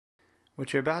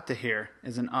What you're about to hear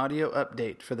is an audio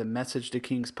update for the Message to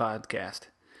Kings podcast.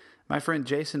 My friend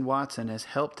Jason Watson has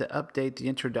helped to update the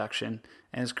introduction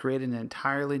and has created an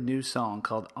entirely new song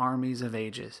called Armies of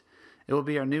Ages. It will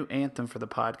be our new anthem for the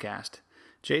podcast.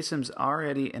 Jason's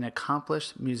already an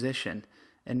accomplished musician,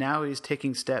 and now he's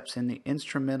taking steps in the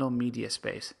instrumental media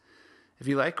space. If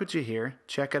you like what you hear,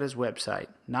 check out his website,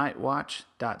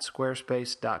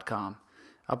 nightwatch.squarespace.com.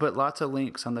 I'll put lots of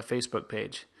links on the Facebook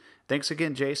page. Thanks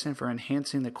again, Jason, for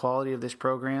enhancing the quality of this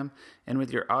program and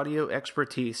with your audio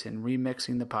expertise in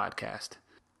remixing the podcast.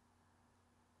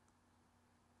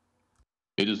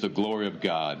 It is the glory of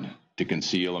God to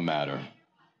conceal a matter.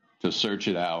 To search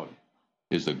it out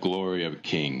is the glory of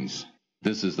kings.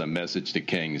 This is the Message to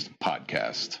Kings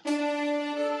podcast.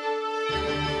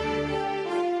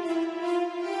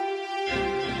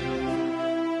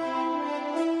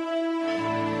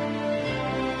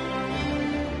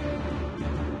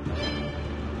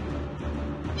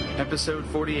 Episode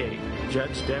 48,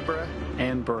 Judge Deborah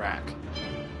and Barak.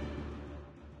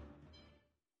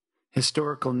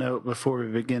 Historical note before we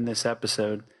begin this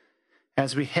episode.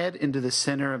 As we head into the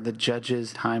center of the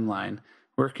Judges timeline,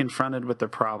 we're confronted with the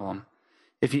problem.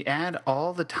 If you add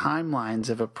all the timelines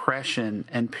of oppression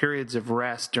and periods of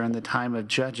rest during the time of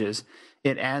Judges,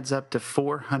 it adds up to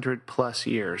 400 plus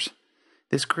years.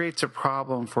 This creates a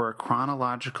problem for a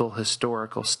chronological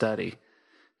historical study.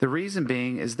 The reason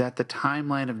being is that the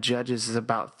timeline of Judges is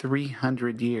about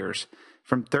 300 years,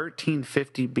 from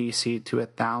 1350 BC to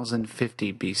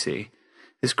 1050 BC.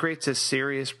 This creates a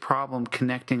serious problem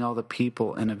connecting all the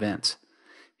people and events.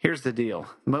 Here's the deal.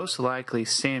 Most likely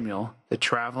Samuel, the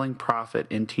traveling prophet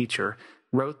and teacher,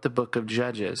 wrote the book of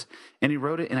Judges, and he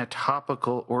wrote it in a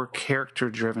topical or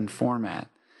character-driven format.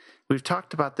 We've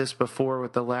talked about this before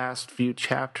with the last few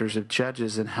chapters of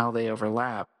Judges and how they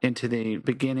overlap into the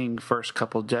beginning first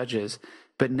couple Judges,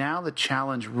 but now the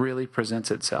challenge really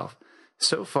presents itself.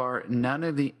 So far, none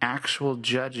of the actual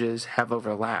Judges have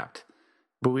overlapped,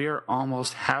 but we are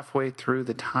almost halfway through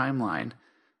the timeline.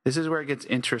 This is where it gets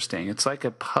interesting. It's like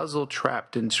a puzzle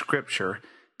trapped in Scripture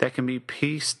that can be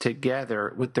pieced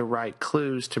together with the right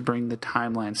clues to bring the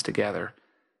timelines together.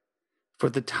 For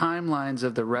the timelines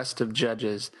of the rest of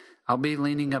Judges, I'll be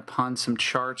leaning upon some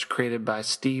charts created by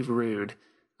Steve Rude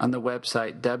on the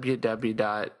website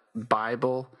www.bible.ca.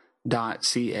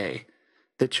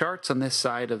 The charts on this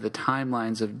side of the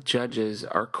timelines of Judges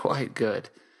are quite good.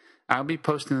 I'll be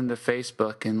posting them to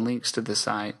Facebook and links to the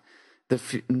site.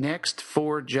 The next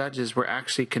four Judges were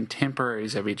actually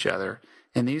contemporaries of each other,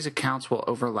 and these accounts will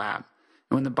overlap.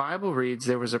 And when the Bible reads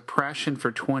there was oppression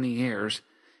for 20 years,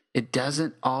 it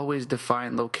doesn't always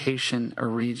define location or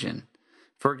region.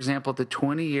 For example, the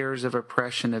 20 years of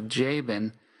oppression of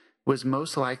Jabin was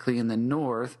most likely in the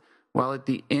north, while at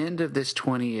the end of this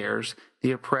 20 years,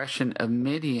 the oppression of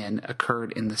Midian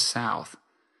occurred in the south,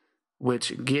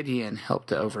 which Gideon helped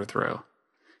to overthrow.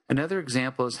 Another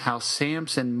example is how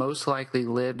Samson most likely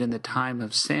lived in the time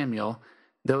of Samuel,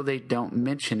 though they don't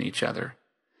mention each other.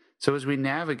 So as we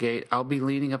navigate, I'll be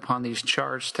leaning upon these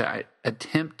charts to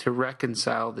attempt to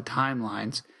reconcile the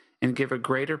timelines and give a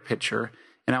greater picture,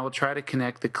 and I will try to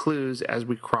connect the clues as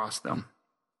we cross them.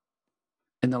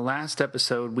 In the last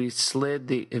episode, we slid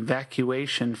the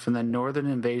evacuation from the northern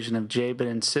invasion of Jabin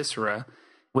and Sisera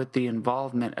with the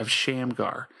involvement of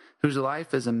Shamgar, whose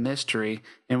life is a mystery,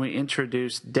 and we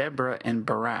introduced Deborah and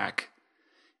Barak.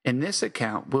 In this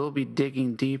account, we'll be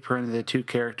digging deeper into the two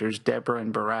characters, Deborah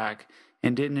and Barak,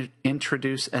 and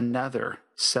introduce another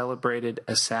celebrated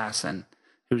assassin,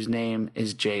 whose name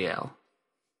is Jael.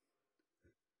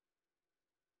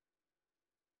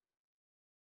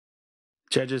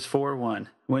 Judges 4:1.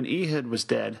 When Ehud was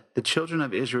dead, the children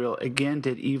of Israel again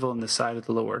did evil in the sight of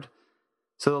the Lord.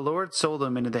 So the Lord sold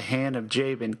them into the hand of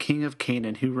Jabin, king of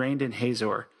Canaan, who reigned in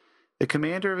Hazor. The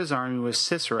commander of his army was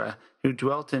Sisera, who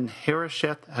dwelt in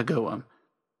Harosheth Hagoam.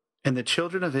 And the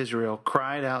children of Israel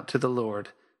cried out to the Lord,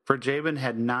 for Jabin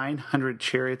had 900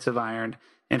 chariots of iron,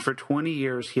 and for 20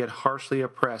 years he had harshly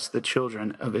oppressed the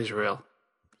children of Israel.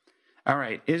 All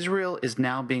right, Israel is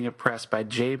now being oppressed by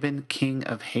Jabin, king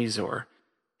of Hazor.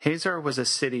 Hazor was a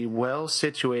city well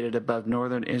situated above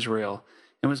northern Israel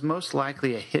and was most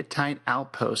likely a Hittite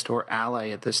outpost or ally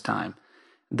at this time,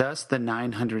 thus the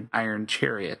 900 iron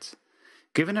chariots.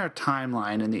 Given our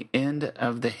timeline and the end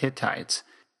of the Hittites,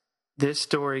 this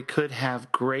story could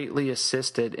have greatly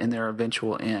assisted in their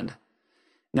eventual end.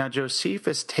 Now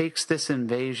Josephus takes this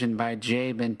invasion by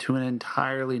Jabin to an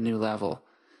entirely new level.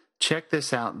 Check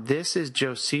this out. This is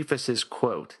Josephus's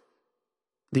quote.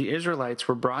 The Israelites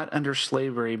were brought under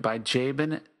slavery by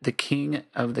Jabin, the king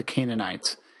of the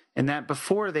Canaanites, and that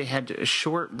before they had a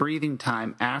short breathing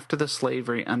time after the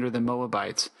slavery under the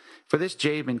Moabites. For this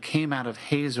Jabin came out of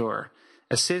Hazor,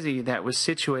 a city that was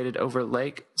situated over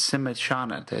Lake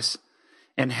Simichonitis,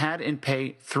 and had in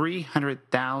pay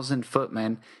 300,000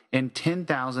 footmen and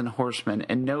 10,000 horsemen,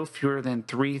 and no fewer than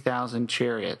 3,000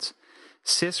 chariots.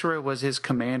 Sisera was his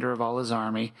commander of all his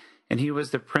army, and he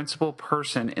was the principal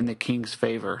person in the king's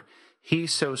favor. He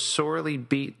so sorely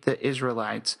beat the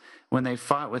Israelites when they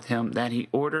fought with him that he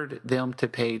ordered them to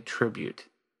pay tribute.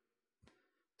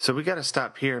 So we got to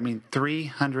stop here.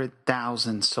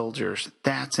 300,000 soldiers.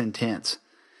 That's intense.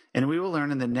 And we will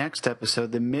learn in the next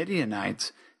episode the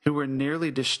Midianites, who were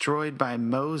nearly destroyed by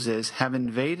Moses, have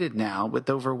invaded now with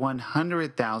over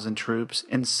 100,000 troops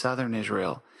in southern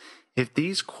Israel. If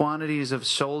these quantities of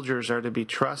soldiers are to be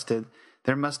trusted,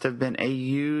 there must have been a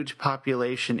huge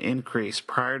population increase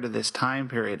prior to this time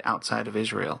period outside of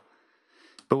Israel.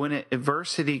 But when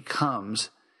adversity comes,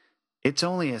 it's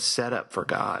only a setup for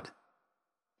God.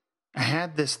 I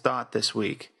had this thought this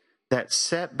week that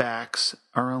setbacks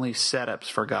are only setups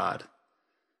for God.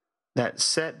 That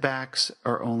setbacks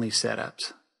are only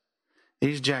setups.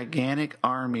 These gigantic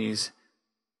armies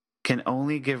can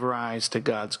only give rise to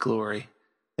God's glory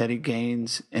that he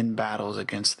gains in battles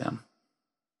against them.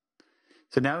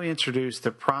 So now we introduce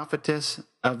the prophetess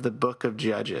of the book of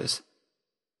Judges.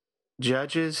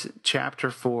 Judges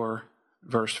chapter 4,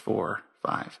 verse 4-5.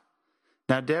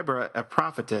 Now Deborah, a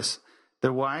prophetess,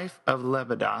 the wife of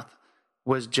Lebadoth,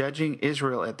 was judging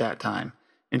Israel at that time,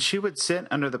 and she would sit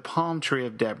under the palm tree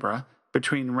of Deborah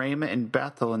between Ramah and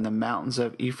Bethel in the mountains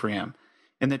of Ephraim.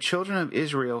 And the children of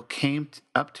Israel came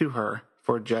up to her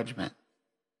for judgment.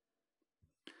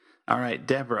 All right,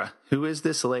 Deborah, who is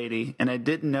this lady? And I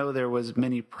didn't know there was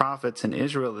many prophets in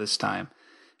Israel this time.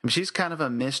 She's kind of a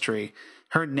mystery.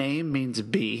 Her name means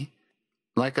bee,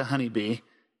 like a honeybee,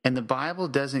 and the Bible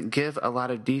doesn't give a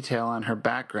lot of detail on her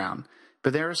background,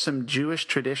 but there are some Jewish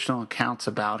traditional accounts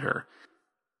about her.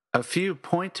 A few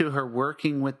point to her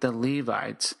working with the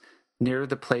Levites near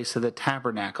the place of the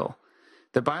tabernacle.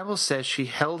 The Bible says she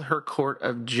held her court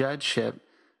of judgeship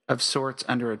of sorts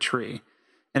under a tree.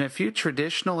 And a few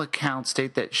traditional accounts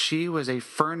state that she was a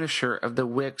furnisher of the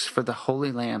wicks for the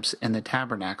holy lamps in the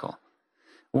tabernacle.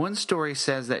 One story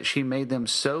says that she made them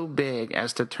so big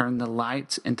as to turn the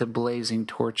lights into blazing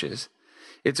torches.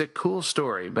 It's a cool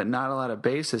story, but not a lot of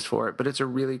basis for it, but it's a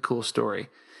really cool story.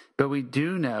 But we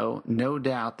do know, no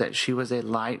doubt, that she was a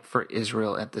light for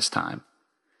Israel at this time.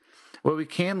 What we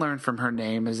can learn from her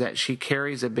name is that she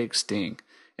carries a big sting,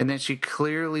 and that she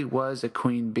clearly was a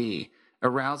queen bee,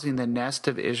 arousing the nest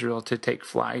of Israel to take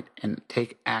flight and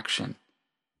take action.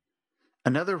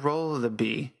 Another role of the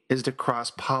bee is to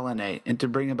cross-pollinate and to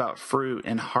bring about fruit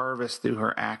and harvest through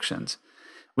her actions.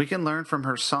 We can learn from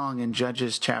her song in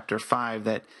Judges chapter 5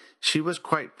 that she was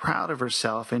quite proud of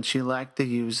herself and she liked to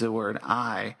use the word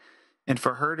I. And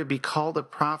for her to be called a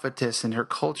prophetess in her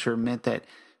culture meant that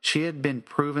she had been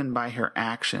proven by her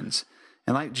actions.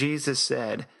 And like Jesus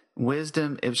said,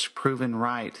 wisdom is proven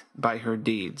right by her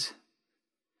deeds.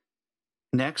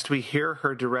 Next, we hear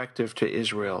her directive to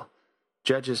Israel,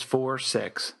 Judges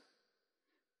 4:6.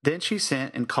 Then she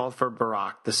sent and called for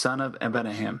Barak, the son of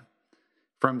Abinoam,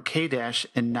 from Kadesh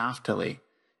in Naphtali,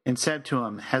 and said to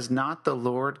him, Has not the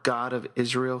Lord God of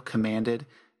Israel commanded,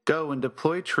 Go and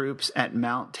deploy troops at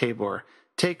Mount Tabor.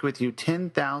 Take with you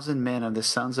 10,000 men of the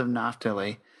sons of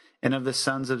Naphtali and of the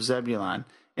sons of Zebulun,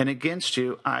 and against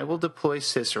you I will deploy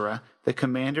Sisera, the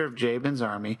commander of Jabin's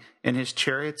army, and his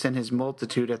chariots and his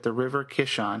multitude at the river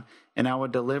Kishon, and I will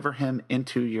deliver him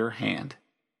into your hand.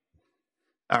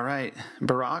 All right,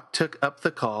 Barak took up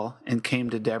the call and came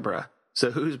to Deborah.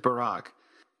 So who's Barak?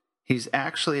 He's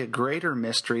actually a greater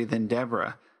mystery than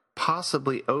Deborah,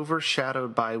 possibly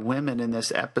overshadowed by women in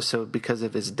this episode because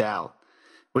of his doubt,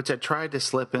 which I tried to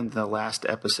slip into the last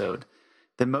episode.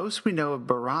 The most we know of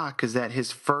Barak is that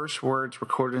his first words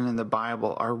recorded in the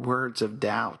Bible are words of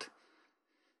doubt.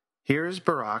 Here is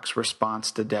Barak's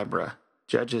response to Deborah,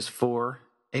 Judges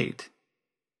 4:8.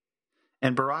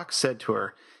 And Barak said to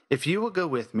her, If you will go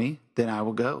with me, then I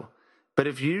will go. But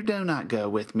if you do not go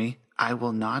with me, I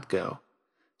will not go.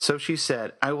 So she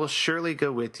said, I will surely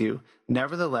go with you.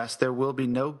 Nevertheless, there will be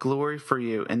no glory for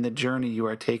you in the journey you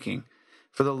are taking.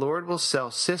 For the Lord will sell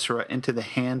Sisera into the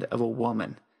hand of a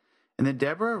woman. And then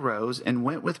Deborah arose and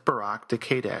went with Barak to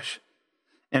Kadesh.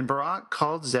 And Barak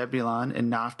called Zebulun and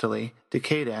Naphtali to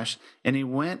Kadesh, and he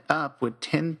went up with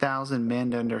 10,000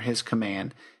 men under his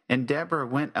command, and Deborah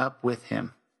went up with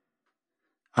him.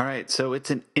 All right, so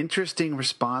it's an interesting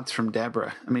response from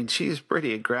Deborah. She's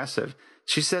pretty aggressive.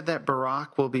 She said that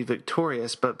Barak will be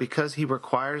victorious, but because he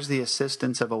requires the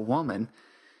assistance of a woman,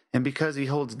 And because he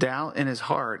holds doubt in his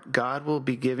heart, God will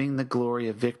be giving the glory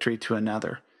of victory to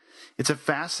another. It's a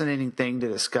fascinating thing to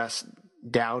discuss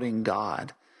doubting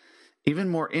God. Even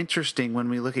more interesting when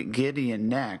we look at Gideon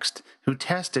next, who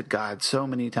tested God so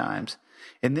many times.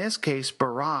 In this case,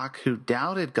 Barak, who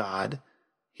doubted God,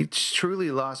 he truly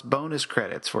lost bonus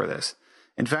credits for this.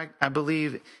 In fact, I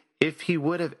believe if he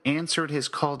would have answered his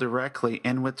call directly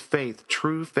and with faith,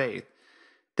 true faith,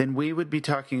 then we would be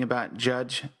talking about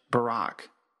Judge Barak,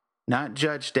 not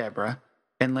Judge Deborah,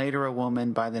 and later a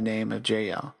woman by the name of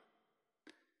Jael.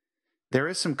 There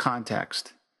is some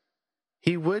context.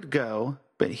 He would go,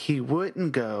 but he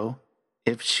wouldn't go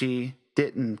if she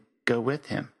didn't go with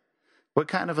him. What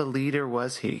kind of a leader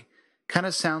was he? Kind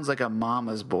of sounds like a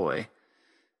mama's boy.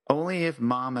 Only if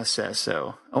mama says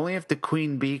so. Only if the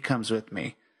queen bee comes with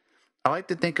me. I like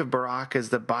to think of Barak as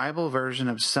the Bible version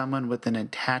of someone with an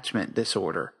attachment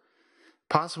disorder.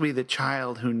 Possibly the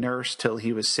child who nursed till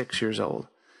he was 6 years old.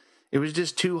 It was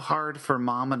just too hard for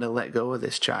mama to let go of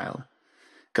this child.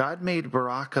 God made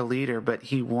Barak a leader, but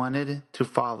he wanted to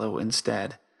follow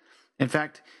instead. In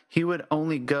fact, he would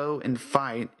only go and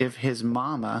fight if his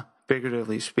mama,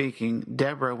 figuratively speaking,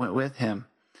 Deborah, went with him.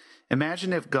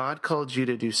 Imagine if God called you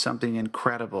to do something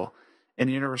incredible, and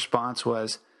your response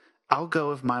was, I'll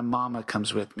go if my mama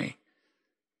comes with me,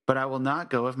 but I will not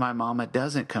go if my mama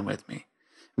doesn't come with me.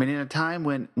 I mean, in a time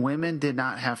when women did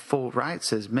not have full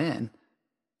rights as men,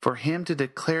 for him to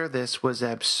declare this was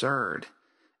absurd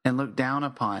and looked down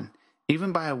upon,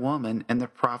 even by a woman and the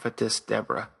prophetess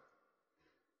Deborah.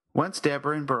 Once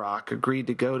Deborah and Barak agreed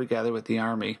to go together with the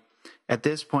army, at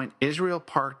this point Israel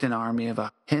parked an army of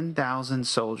 10,000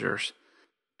 soldiers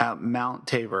at Mount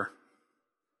Tabor.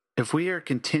 If we are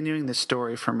continuing the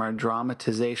story from our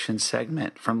dramatization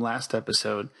segment from last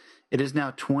episode, it is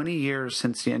now 20 years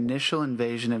since the initial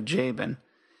invasion of Jabin,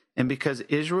 and because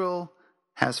Israel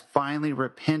has finally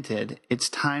repented, it's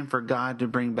time for God to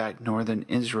bring back northern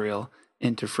Israel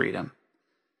into freedom.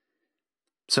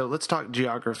 So let's talk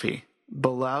geography.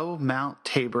 Below Mount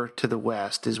Tabor to the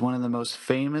west is one of the most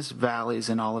famous valleys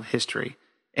in all of history,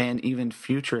 and even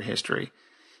future history.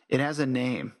 It has a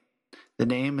name. The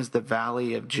name is the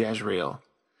Valley of Jezreel.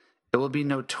 It will be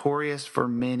notorious for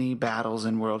many battles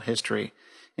in world history,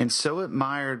 and so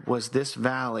admired was this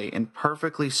valley and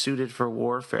perfectly suited for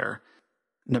warfare.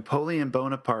 Napoleon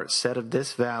Bonaparte said of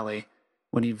this valley,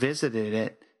 when he visited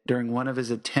it during one of his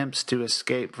attempts to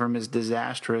escape from his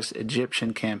disastrous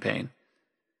Egyptian campaign,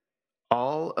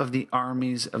 all of the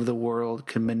armies of the world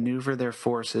could maneuver their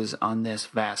forces on this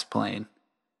vast plain.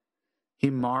 He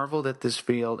marveled at this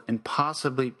field and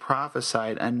possibly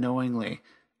prophesied unknowingly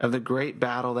of the great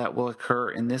battle that will occur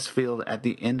in this field at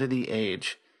the end of the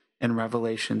age in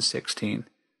Revelation 16.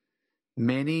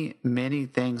 Many, many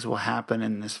things will happen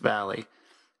in this valley,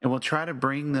 and we'll try to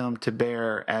bring them to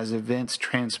bear as events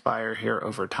transpire here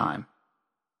over time.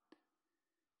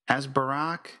 As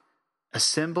Barak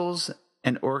assembles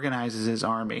and organizes his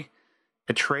army,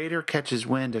 a traitor catches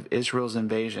wind of Israel's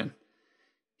invasion.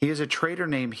 He is a traitor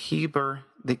named Heber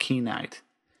the Kenite,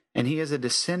 and he is a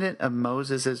descendant of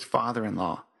Moses'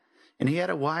 father-in-law. And he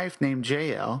had a wife named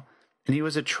Jael, and he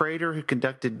was a trader who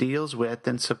conducted deals with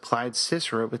and supplied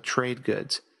Sisera with trade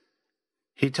goods.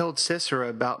 He told Sisera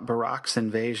about Barak's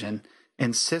invasion,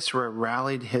 and Sisera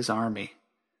rallied his army.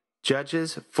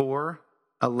 Judges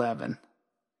 4:11.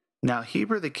 Now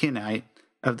Heber the Kenite,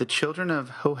 of the children of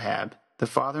Hohab, the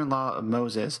father-in-law of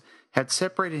Moses, had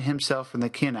separated himself from the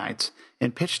Kenites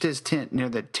and pitched his tent near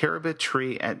the terebinth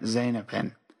tree at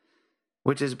Zaanannim,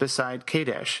 which is beside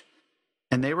Kadesh.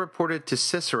 And they reported to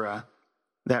Sisera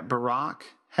that Barak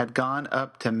had gone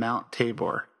up to Mount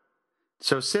Tabor.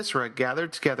 So Sisera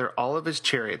gathered together all of his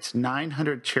chariots,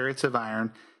 900 chariots of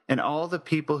iron, and all the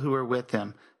people who were with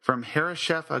him, from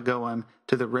Harosheth-Hagoyim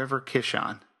to the river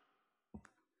Kishon.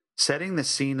 Setting the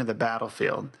scene of the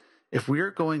battlefield, if we are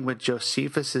going with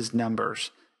Josephus's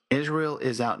numbers, Israel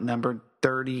is outnumbered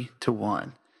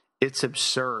 30-1. It's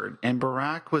absurd, and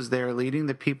Barak was there leading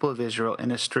the people of Israel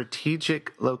in a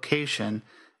strategic location,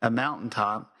 a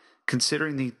mountaintop,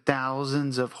 considering the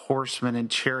thousands of horsemen and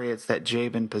chariots that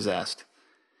Jabin possessed.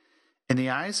 In the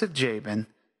eyes of Jabin,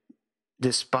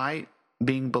 despite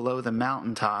being below the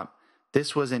mountaintop,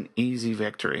 this was an easy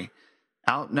victory,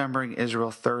 outnumbering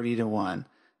Israel 30-1.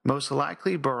 Most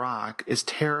likely Barak is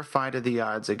terrified of the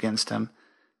odds against him,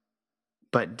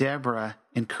 but Deborah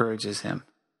encourages him.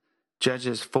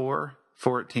 Judges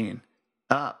 4:14.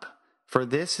 Up, for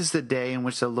this is the day in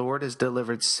which the Lord has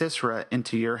delivered Sisera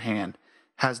into your hand.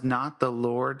 Has not the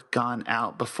Lord gone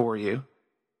out before you?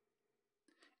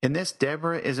 In this,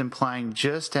 Deborah is implying,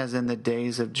 just as in the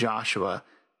days of Joshua,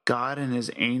 God and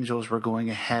his angels were going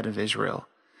ahead of Israel.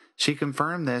 She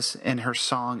confirmed this in her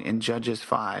song in Judges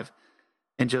 5.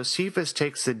 And Josephus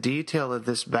takes the detail of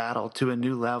this battle to a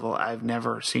new level I've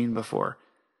never seen before.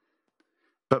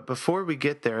 But before we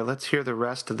get there, let's hear the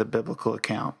rest of the biblical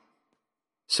account.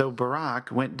 So Barak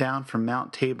went down from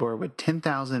Mount Tabor with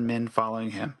 10,000 men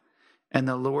following him. And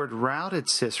the Lord routed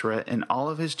Sisera and all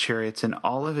of his chariots and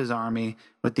all of his army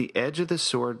with the edge of the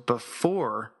sword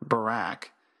before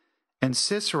Barak. And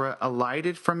Sisera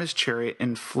alighted from his chariot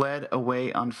and fled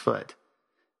away on foot.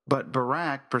 But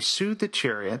Barak pursued the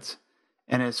chariots,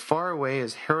 and as far away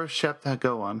as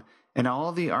Harosheth-hagoyim, and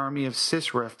all the army of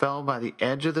Sisera fell by the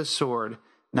edge of the sword,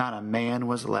 not a man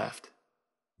was left.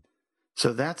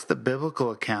 So that's the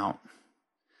biblical account.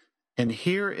 And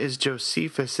here is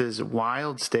Josephus's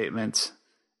wild statements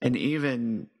and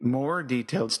even more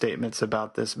detailed statements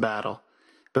about this battle.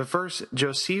 But first,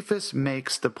 Josephus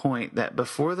makes the point that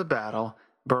before the battle,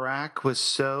 Barak was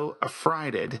so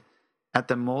affrighted at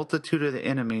the multitude of the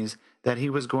enemies that he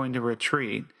was going to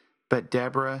retreat, but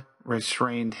Deborah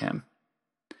restrained him.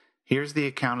 Here's the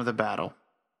account of the battle.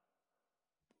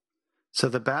 So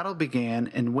the battle began,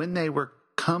 and when they were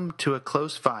come to a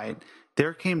close fight,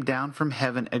 there came down from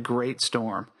heaven a great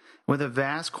storm, with a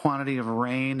vast quantity of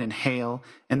rain and hail,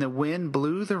 and the wind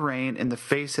blew the rain in the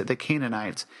face of the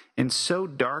Canaanites, and so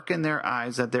darkened their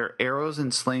eyes that their arrows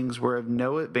and slings were of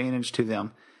no advantage to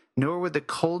them, nor would the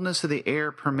coldness of the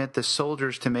air permit the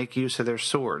soldiers to make use of their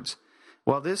swords.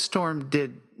 While this storm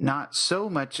did not so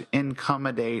much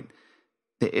incommodate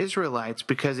the Israelites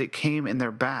because it came in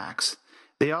their backs,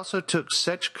 they also took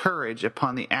such courage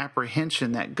upon the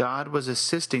apprehension that God was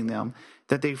assisting them,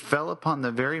 that they fell upon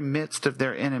the very midst of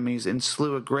their enemies and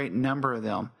slew a great number of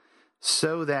them,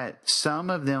 so that some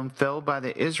of them fell by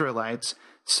the Israelites,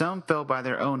 some fell by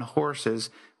their own horses,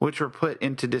 which were put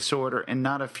into disorder, and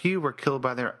not a few were killed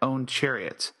by their own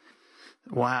chariots.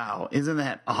 Wow, isn't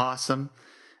that awesome?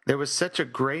 There was such a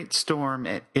great storm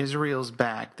at Israel's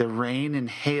back. The rain and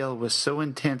hail was so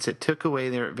intense it took away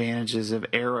their advantages of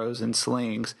arrows and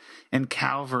slings and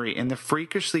cavalry, and the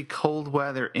freakishly cold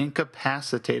weather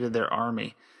incapacitated their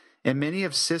army. And many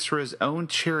of Sisera's own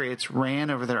chariots ran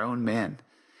over their own men.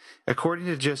 According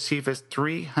to Josephus,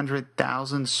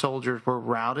 300,000 soldiers were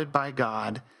routed by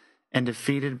God and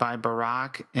defeated by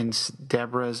Barak and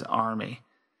Deborah's army.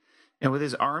 And with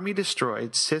his army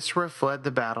destroyed, Sisera fled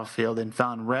the battlefield and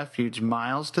found refuge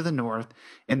miles to the north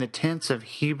in the tents of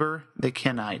Heber the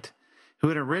Kenite, who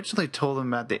had originally told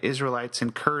him about the Israelites'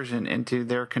 incursion into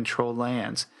their controlled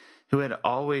lands, who had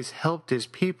always helped his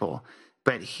people.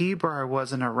 But Heber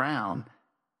wasn't around.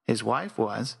 His wife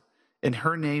was, and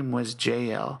her name was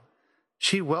Jael.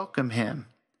 She welcomed him,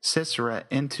 Sisera,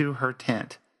 into her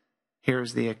tent.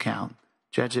 Here's the account.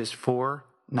 Judges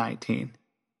 4:19.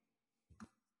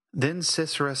 Then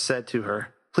Sisera said to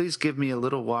her, "Please give me a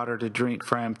little water to drink,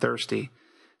 for I am thirsty."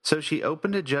 So she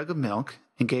opened a jug of milk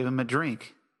and gave him a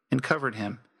drink and covered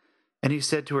him. And he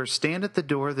said to her, "Stand at the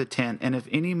door of the tent, and if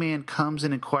any man comes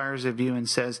and inquires of you and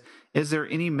says, 'Is there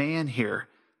any man here?'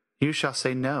 you shall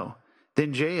say no."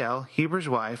 Then Jael, Heber's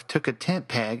wife, took a tent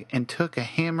peg and took a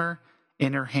hammer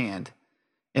in her hand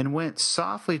and went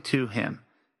softly to him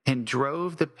and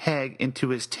drove the peg into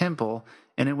his temple,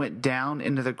 and it went down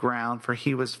into the ground, for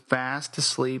he was fast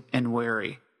asleep and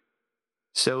weary.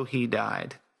 So he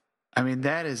died. I mean,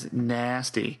 that is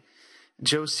nasty.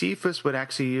 Josephus would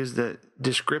actually use the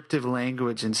descriptive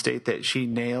language and state that she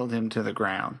nailed him to the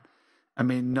ground. I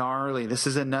mean, gnarly. This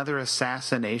is another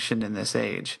assassination in this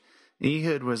age.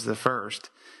 Ehud was the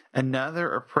first.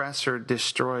 Another oppressor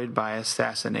destroyed by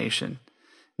assassination.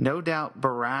 No doubt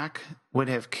Barak would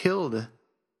have killed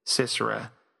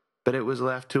Sisera, but it was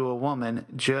left to a woman,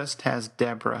 just as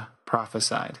Deborah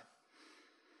prophesied.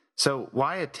 So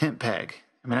why a tent peg?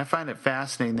 I mean, I find it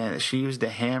fascinating that she used a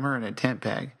hammer and a tent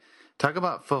peg. Talk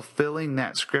about fulfilling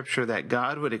that scripture that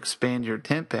God would expand your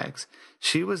tent pegs.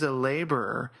 She was a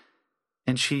laborer,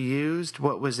 and she used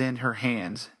what was in her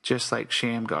hands, just like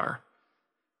Shamgar.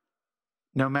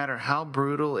 No matter how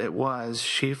brutal it was,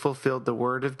 she fulfilled the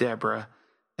word of Deborah,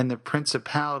 and the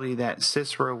principality that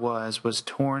Sisera was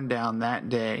torn down that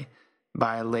day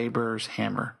by a laborer's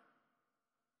hammer.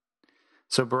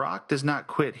 So Barak does not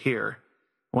quit here.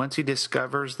 Once he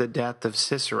discovers the death of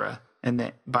Sisera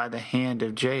and by the hand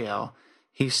of Jael,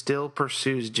 he still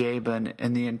pursues Jabin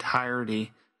and the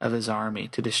entirety of his army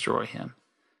to destroy him.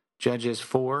 Judges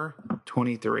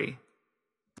 4:23.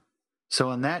 So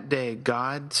on that day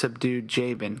God subdued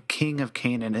Jabin, king of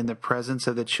Canaan, in the presence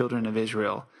of the children of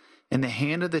Israel. And the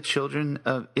hand of the children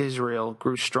of Israel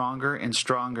grew stronger and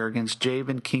stronger against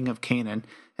Jabin, king of Canaan,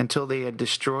 until they had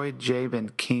destroyed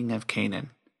Jabin, king of Canaan.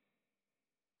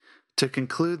 to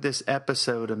conclude this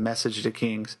episode of Message to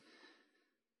Kings,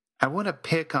 I want to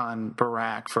pick on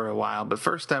Barak for a while, but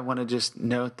first I want to just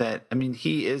note that,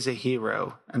 he is a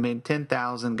hero.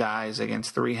 10,000 guys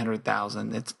against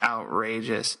 300,000. It's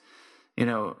outrageous.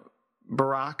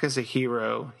 Barak is a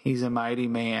hero. He's a mighty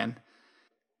man.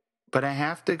 But I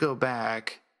have to go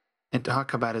back and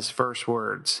talk about his first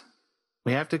words.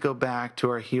 We have to go back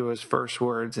to our hero's first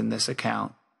words in this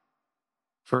account.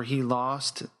 For he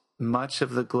lost much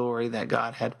of the glory that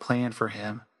God had planned for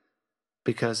him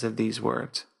because of these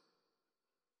words.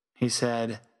 He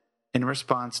said, in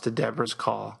response to Deborah's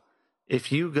call,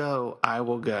 "If you go, I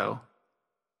will go.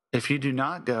 If you do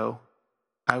not go,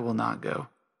 I will not go."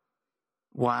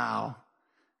 Wow.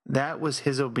 That was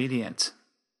his obedience.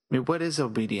 What is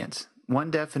obedience? One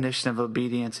definition of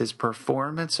obedience is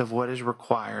performance of what is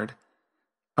required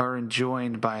or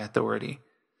enjoined by authority.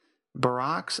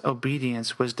 Barak's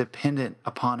obedience was dependent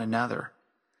upon another.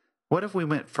 What if we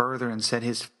went further and said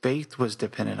his faith was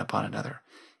dependent upon another?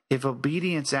 If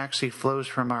obedience actually flows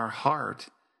from our heart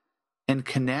in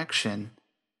connection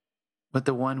with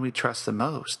the one we trust the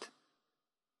most.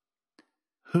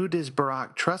 Who does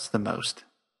Barak trust the most?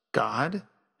 God,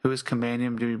 who is commanding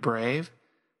him to be brave?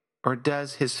 Or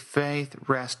does his faith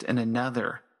rest in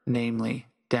another, namely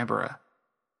Deborah?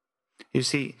 You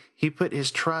see, he put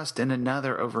his trust in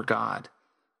another over God,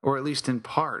 or at least in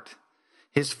part.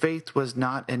 His faith was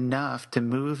not enough to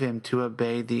move him to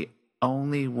obey the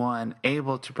only one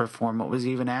able to perform what was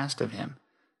even asked of him.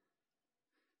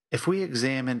 If we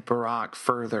examine Barak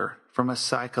further from a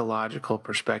psychological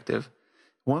perspective,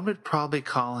 one would probably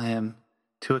call him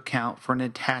to account for an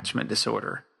attachment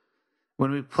disorder.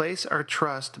 When we place our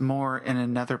trust more in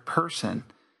another person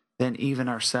than even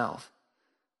ourselves.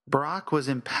 Barak was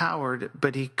empowered,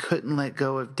 but he couldn't let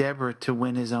go of Deborah to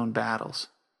win his own battles.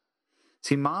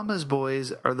 See, mama's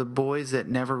boys are the boys that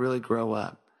never really grow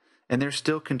up, and they're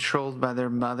still controlled by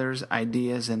their mother's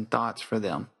ideas and thoughts for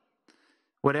them.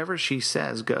 Whatever she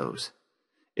says goes.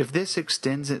 If this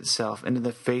extends itself into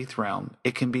the faith realm,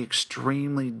 it can be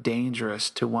extremely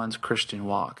dangerous to one's Christian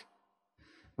walk.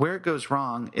 Where it goes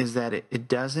wrong is that it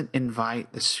doesn't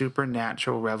invite the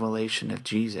supernatural revelation of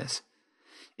Jesus.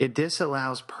 It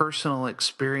disallows personal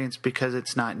experience because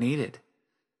it's not needed.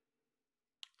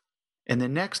 In the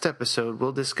next episode,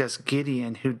 we'll discuss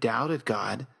Gideon, who doubted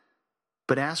God.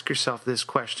 But ask yourself this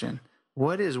question: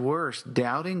 what is worse,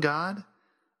 doubting God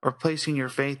or placing your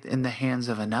faith in the hands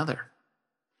of another?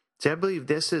 See, I believe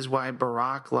this is why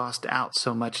Barak lost out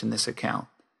so much in this account.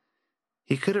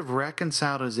 He could have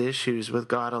reconciled his issues with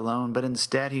God alone, but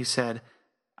instead he said,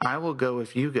 "I will go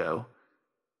if you go,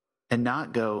 and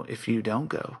not go if you don't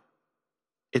go."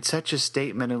 It's such a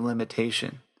statement of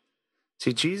limitation.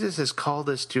 See, Jesus has called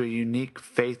us to a unique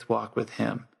faith walk with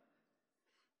him.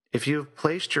 If you have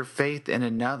placed your faith in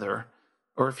another,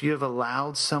 or if you have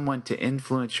allowed someone to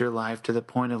influence your life to the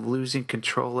point of losing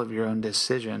control of your own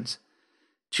decisions,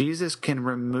 Jesus can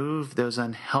remove those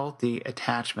unhealthy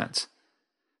attachments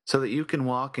so that you can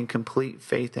walk in complete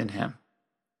faith in him.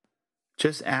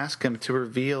 Just ask him to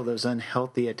reveal those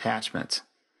unhealthy attachments.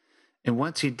 And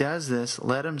once he does this,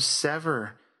 let him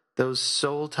sever those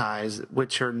soul ties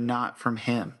which are not from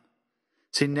him.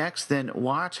 See, next then,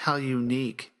 watch how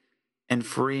unique and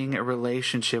freeing a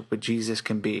relationship with Jesus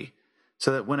can be,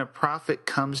 so that when a prophet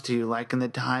comes to you, like in the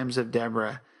times of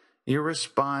Deborah, your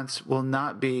response will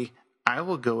not be, "I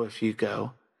will go if you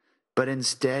go," but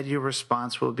instead your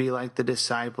response will be like the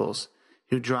disciples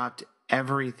who dropped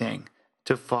everything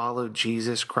to follow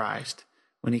Jesus Christ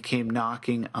when he came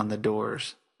knocking on the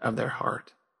doors of their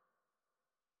heart.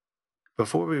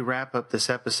 Before we wrap up this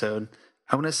episode,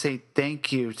 I want to say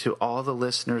thank you to all the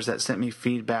listeners that sent me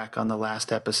feedback on the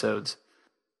last episodes.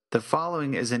 The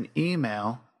following is an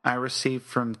email I received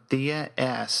from Thea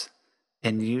S.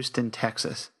 in Houston,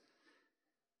 Texas.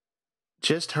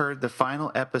 Just heard the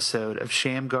final episode of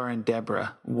Shamgar and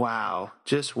Deborah. Wow,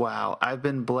 just wow. I've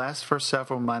been blessed for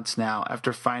several months now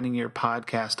after finding your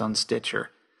podcast on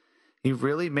Stitcher. You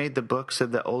really made the books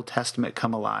of the Old Testament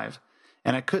come alive,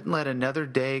 and I couldn't let another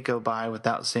day go by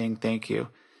without saying thank you.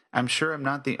 I'm sure I'm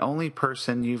not the only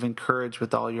person you've encouraged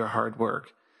with all your hard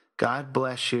work. God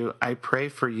bless you. I pray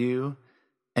for you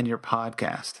and your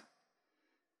podcast.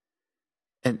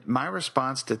 And my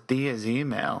response to Thea's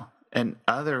email and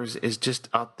others is just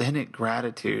authentic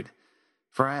gratitude.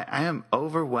 For I am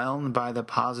overwhelmed by the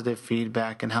positive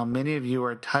feedback and how many of you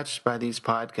are touched by these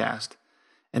podcasts.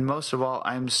 And most of all,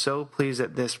 I am so pleased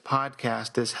that this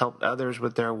podcast has helped others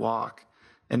with their walk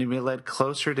and to be led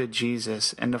closer to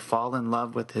Jesus and to fall in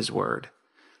love with his word.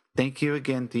 Thank you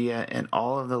again, Thea, and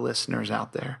all of the listeners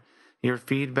out there. Your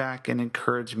feedback and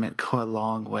encouragement go a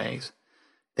long ways.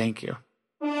 Thank you.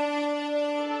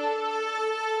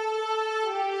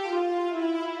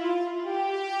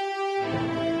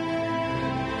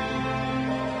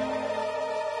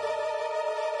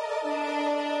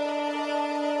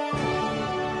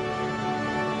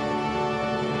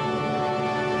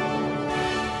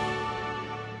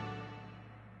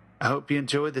 I hope you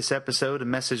enjoyed this episode of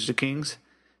Message to Kings.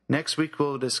 Next week,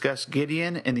 we'll discuss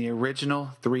Gideon and the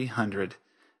original 300.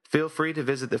 Feel free to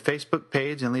visit the Facebook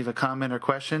page and leave a comment or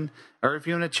question, or if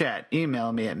you want to chat,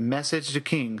 email me at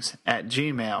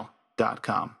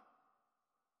messagetokings@gmail.com.